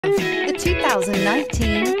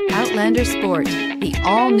2019 Outlander Sport. The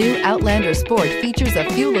all-new Outlander Sport features a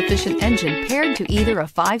fuel-efficient engine paired to either a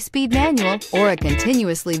 5-speed manual or a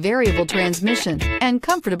continuously variable transmission and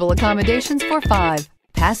comfortable accommodations for 5.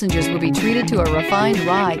 Passengers will be treated to a refined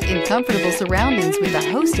ride in comfortable surroundings with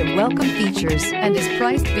a host of welcome features and is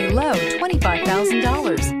priced below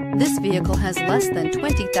 $25,000. This vehicle has less than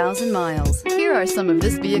 20,000 miles. Here are some of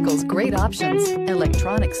this vehicle's great options: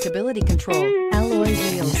 electronic stability control, alloy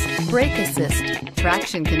wheels, brake assist,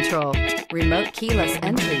 traction control, remote keyless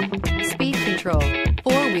entry, speed control,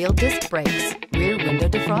 4-wheel disc brakes, rear window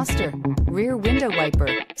defroster, rear window wiper,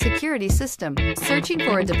 security system. Searching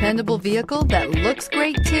for a dependable vehicle that looks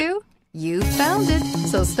great too? You found it,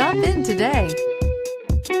 so stop in today.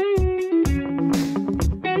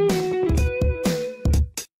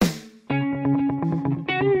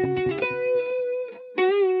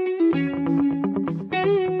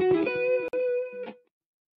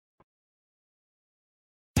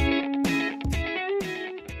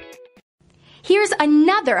 Here's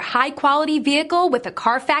another high-quality vehicle with a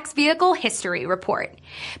Carfax Vehicle History Report.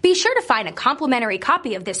 Be sure to find a complimentary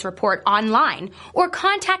copy of this report online or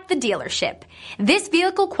contact the dealership. This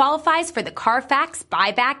vehicle qualifies for the Carfax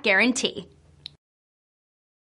Buyback Guarantee.